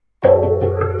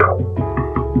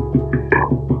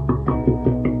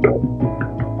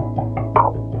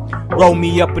Roll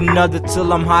me up another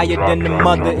till I'm higher than the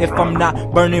mother. If I'm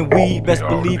not burning weed, best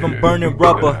believe I'm burning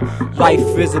rubber.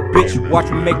 Life is a bitch, watch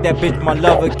me make that bitch my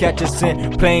lover. Catch us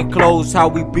in plain clothes, how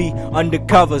we be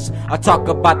undercovers. I talk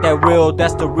about that real,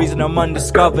 that's the reason I'm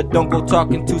undiscovered. Don't go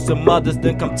talking to some others,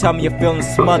 then come tell me you're feeling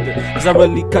smothered. Cause I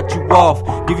really cut you off,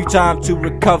 give you time to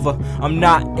recover. I'm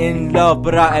not in love,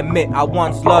 but I admit I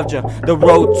once loved you. The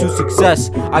road to success,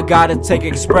 I gotta take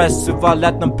express. If I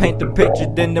let them paint the picture,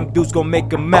 then them dudes gon'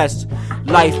 make a mess.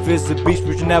 Life is a beach,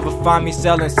 but you never find me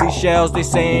selling seashells. They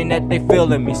saying that they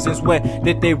feeling me. Since when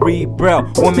did they read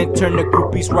Braille? Women turn the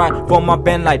groupies right for my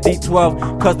band like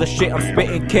D12. Cause the shit I'm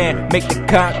spitting can make the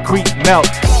concrete melt.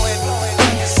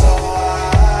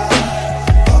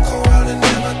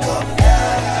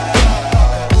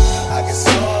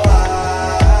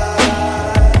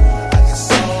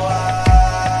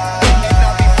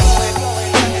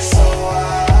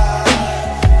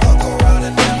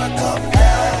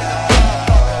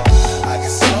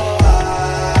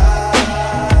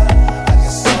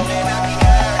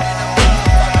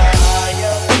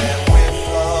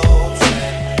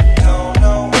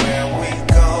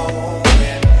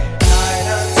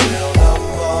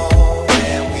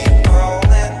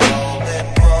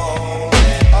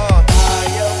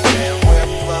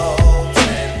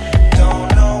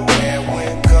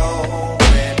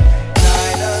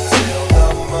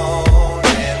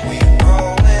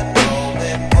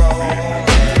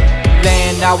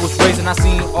 I was raised and I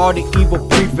seen all the evil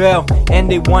prevail,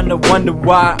 and they wonder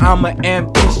why I'm an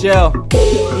empty shell.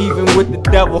 Even with the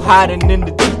devil hiding in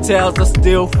the details, I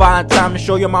still find time to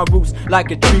show you my roots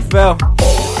like a tree fell.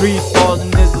 Tree falls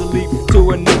and is a leap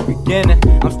to a new beginning.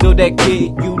 I'm still that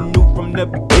kid you knew from the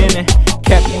beginning.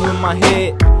 Kept you in my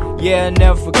head, yeah, I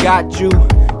never forgot you.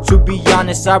 To be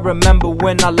honest, I remember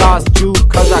when I lost you,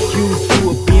 cause I accused you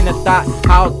of being a thought.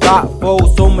 How thoughtful,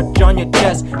 so much on your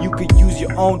chest, you could use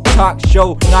your own talk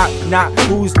show. Knock,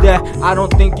 who's there? I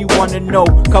don't think you wanna know.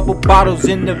 Couple bottles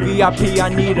in the VIP, I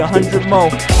need 100 more.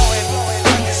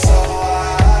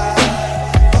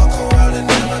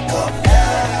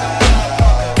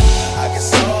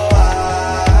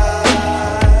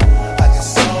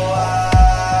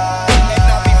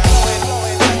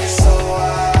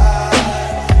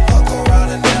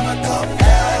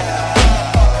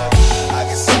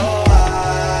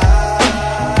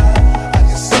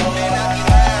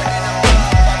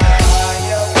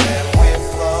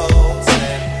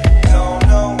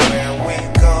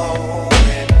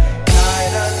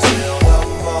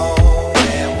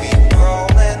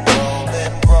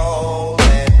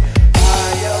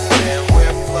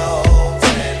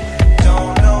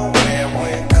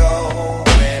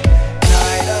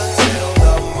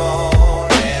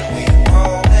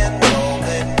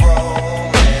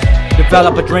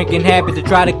 Develop a drinking habit to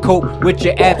try to cope with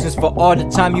your absence. For all the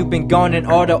time you've been gone and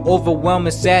all the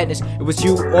overwhelming sadness. It was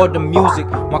you or the music,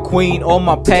 my queen or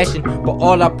my passion. But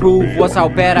all I proved was how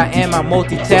bad I am at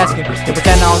multitasking. They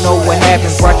pretend I don't know what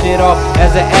happened, brush it off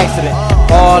as an accident.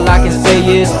 All I can say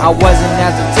is I wasn't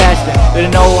as attached to.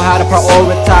 Didn't know how to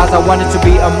prioritize. I wanted to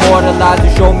be immortalized.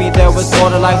 You showed me there was more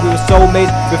to life. We were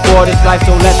soulmates before this life,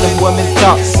 so let them women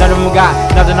talk. None of them got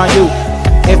nothing on you.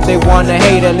 If they wanna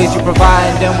hate, at least you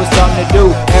providing them with something to do.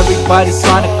 Everybody's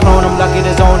trying to clone, I'm lucky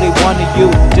there's only one of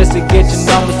you. Just to get your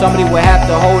number, somebody will have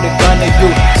to hold a gun to you.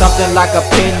 Something like a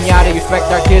pinata, you expect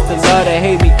our kids to love to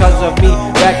hate me cause of me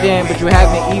back then, but you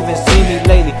haven't even seen me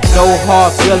lately. No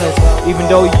hard feelings, even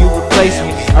though you replaced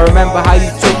me. I remember how you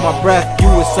took my breath, you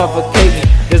were suffocating.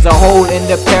 There's a hole in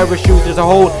the parachute, there's a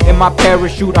hole in my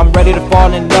parachute. I'm ready to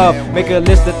fall in love, make a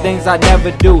list of things I never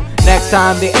do. Next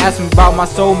time they ask me about my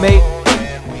soulmate,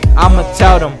 I'ma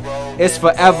tell them, it's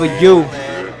forever you.